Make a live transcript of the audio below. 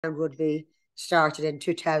rugby started in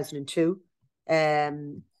 2002.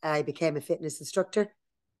 I became a fitness instructor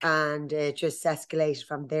and it just escalated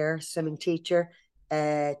from there. Swimming teacher,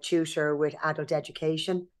 tutor with adult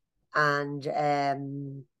education,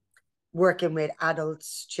 and working with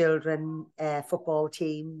adults, children, football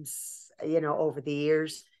teams, over the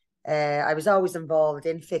years. I was always involved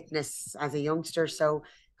in fitness as a youngster, so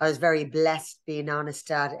I was very blessed, being honest,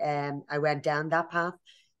 that I went down that path,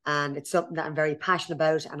 and it's something that I'm very passionate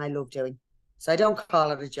about and I love doing. So I don't call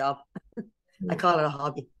it a job; I Mm. call it a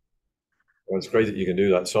hobby. Well, it's great that you can do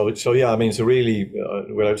that. So yeah, I mean, it's a really,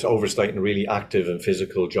 without overstating, a really active and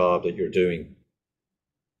physical job that you're doing.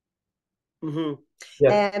 Mm-hmm.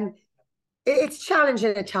 Yeah. Um, it's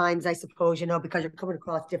challenging at times, I suppose, because you're coming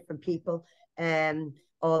across different people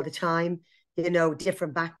all the time,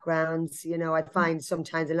 different backgrounds. I find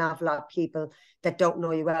sometimes an awful lot of people that don't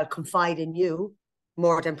know you well confide in you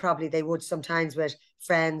more than probably they would sometimes with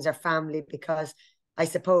friends or family, because I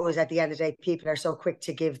suppose at the end of the day, people are so quick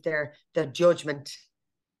to give their judgment,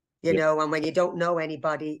 Yeah. and when you don't know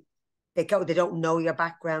anybody, they don't know your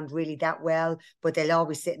background really that well, but they'll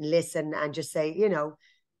always sit and listen and just say,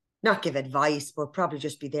 not give advice, but probably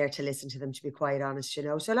just be there to listen to them, to be quite honest,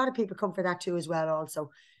 So a lot of people come for that too as well.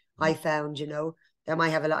 Also, I found, they might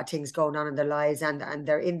have a lot of things going on in their lives, and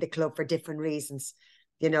they're in the club for different reasons,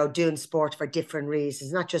 doing sport for different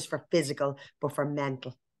reasons, not just for physical, but for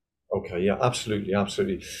mental. Okay. Yeah. Absolutely.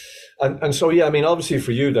 Absolutely. And so yeah, I mean, obviously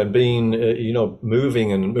for you then being,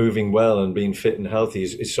 moving and moving well and being fit and healthy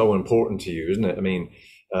is so important to you, isn't it? I mean,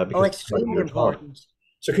 Oh, because it's part of extremely your job. important.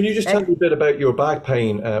 So can you just tell Ex- me a bit about your back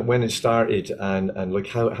pain, when it started, and like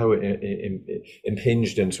how it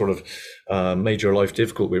impinged and sort of made your life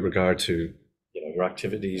difficult with regard to your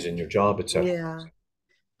activities and your job, etc. yeah.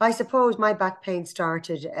 I suppose my back pain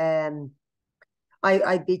started.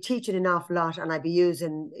 I'd be teaching an awful lot, and I'd be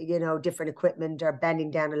using, different equipment, or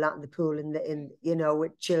bending down a lot in the pool,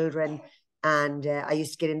 with children. And I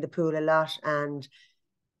used to get in the pool a lot. And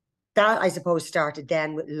that, I suppose, started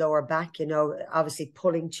then with lower back, obviously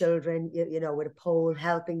pulling children, with a pole,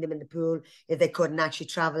 helping them in the pool if they couldn't actually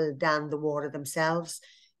travel down the water themselves.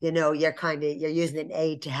 You're using an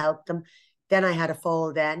aid to help them. Then I had a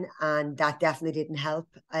fall then, and that definitely didn't help.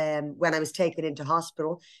 When I was taken into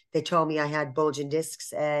hospital, they told me I had bulging discs,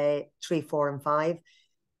 3, 4, and 5,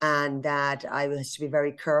 and that I was to be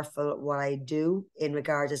very careful what I do in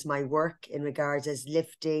regards as my work, in regards as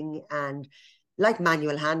lifting and like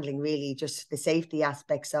manual handling, really, just the safety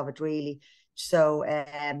aspects of it, really. So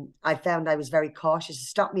I found I was very cautious. It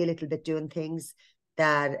stopped me a little bit doing things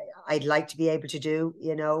that I'd like to be able to do,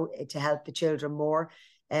 to help the children more.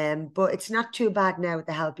 But it's not too bad now with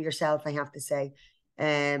the help of yourself, I have to say.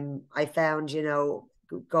 I found,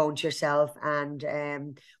 going to yourself,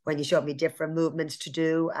 and when you showed me different movements to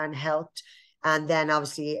do and helped. And then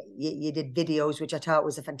obviously you did videos, which I thought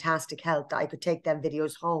was a fantastic help, that I could take them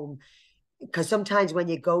videos home, because sometimes when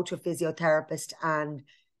you go to a physiotherapist and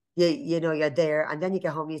you're there, and then you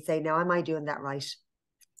get home and you say, now, am I doing that right?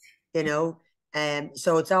 you know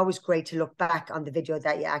so it's always great to look back on the video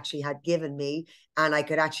that you actually had given me, and I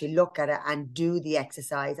could actually look at it and do the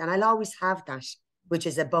exercise, and I'll always have that, which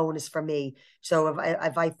is a bonus for me. So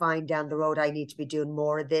if I find down the road I need to be doing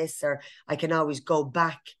more of this, or I can always go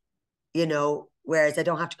back, whereas I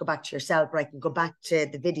don't have to go back to yourself, but I can go back to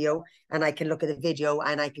the video, and I can look at the video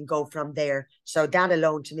and I can go from there. So that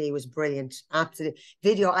alone to me was brilliant. Absolute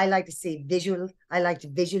video. I like to see visual. I like to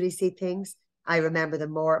visually see things. I remember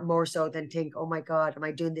them more so than think, oh my God, am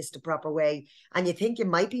I doing this the proper way? And you think you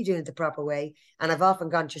might be doing it the proper way. And I've often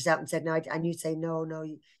gone to yourself and said, no, and you'd say, no,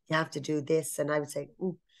 you have to do this. And I would say,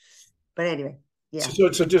 mm. But anyway, yeah. So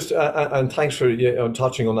just and thanks for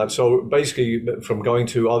touching on that. So basically, from going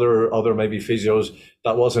to other maybe physios,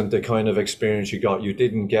 that wasn't the kind of experience you got. You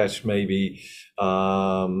didn't get maybe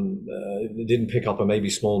didn't pick up on maybe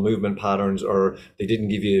small movement patterns, or they didn't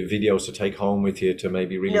give you videos to take home with you to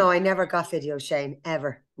maybe really. No, I never got video, Shane,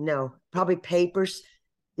 ever. No, probably papers,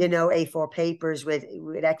 A4 papers with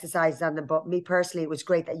exercises on them. But me personally, it was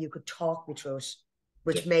great that you could talk me through it, Yeah.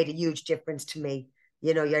 which made a huge difference to me.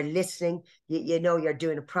 You're listening, you're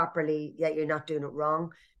doing it properly, yet you're not doing it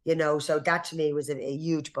wrong, So that to me was a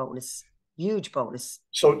huge bonus, huge bonus.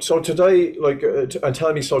 So today, like, and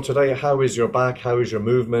tell me, so today, how is your back? How is your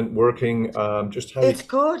movement working? Just how. It's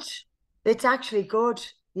good. It's actually good.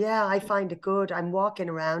 Yeah, I find it good. I'm walking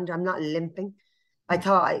around. I'm not limping. I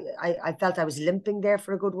thought I felt I was limping there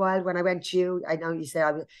for a good while when I went to you. I know you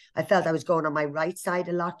said I felt I was going on my right side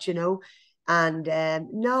a lot, And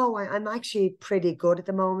no, I'm actually pretty good at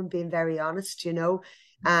the moment, being very honest.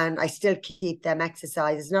 and I still keep them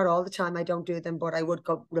exercises. Not all the time, I don't do them, but I would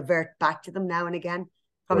go revert back to them now and again,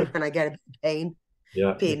 probably Right. when I get a bit of pain,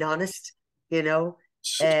 Yeah. being honest, you know.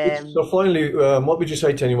 So, Um, so finally, what would you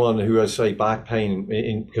say to anyone who has, say, back pain,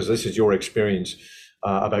 because this is your experience,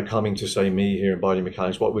 about coming to, say, me here in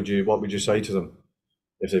Bodymechanix? What would you say to them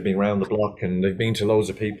if they've been around the block and they've been to loads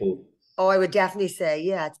of people? oh, I would definitely say,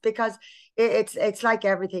 yeah, it's because it's like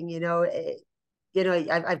everything, you know,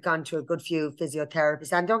 I've gone to a good few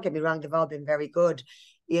physiotherapists, and don't get me wrong, they've all been very good,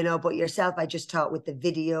 but yourself, I just taught with the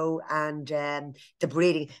video and the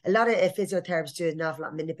breathing. A lot of physiotherapists do an awful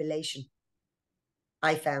lot of manipulation,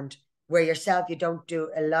 I found, where yourself, you don't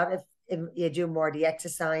do a lot of, you do more the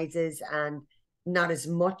exercises and not as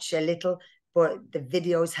much, a little, but the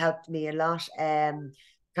videos helped me a lot.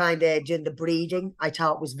 Kind of doing the breathing, I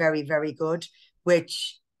thought was very, very good,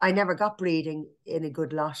 which I never got breathing in a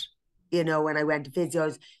good lot. When I went to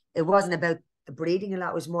physios, it wasn't about the breathing a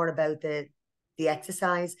lot, it was more about the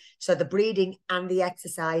exercise. So the breathing and the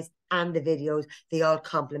exercise and the videos, they all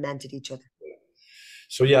complemented each other.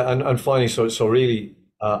 So yeah, and finally, so really,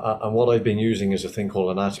 and what I've been using is a thing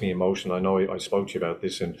called anatomy in motion. I know I spoke to you about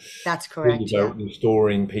this, and That's really correct, yeah. about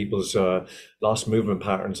restoring people's lost movement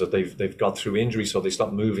patterns that they've got through injury, so they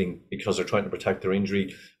stop moving because they're trying to protect their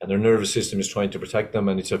injury, and their nervous system is trying to protect them,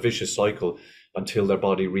 and it's a vicious cycle until their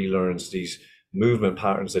body relearns these movement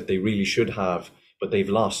patterns that they really should have, but they've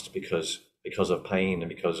lost because of pain and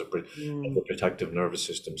because of the protective nervous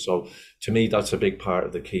system. So to me, that's a big part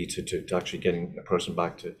of the key to actually getting a person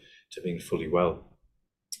back to being fully well.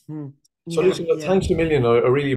 Mm. So Yeah, listen, yeah. thanks a million. I really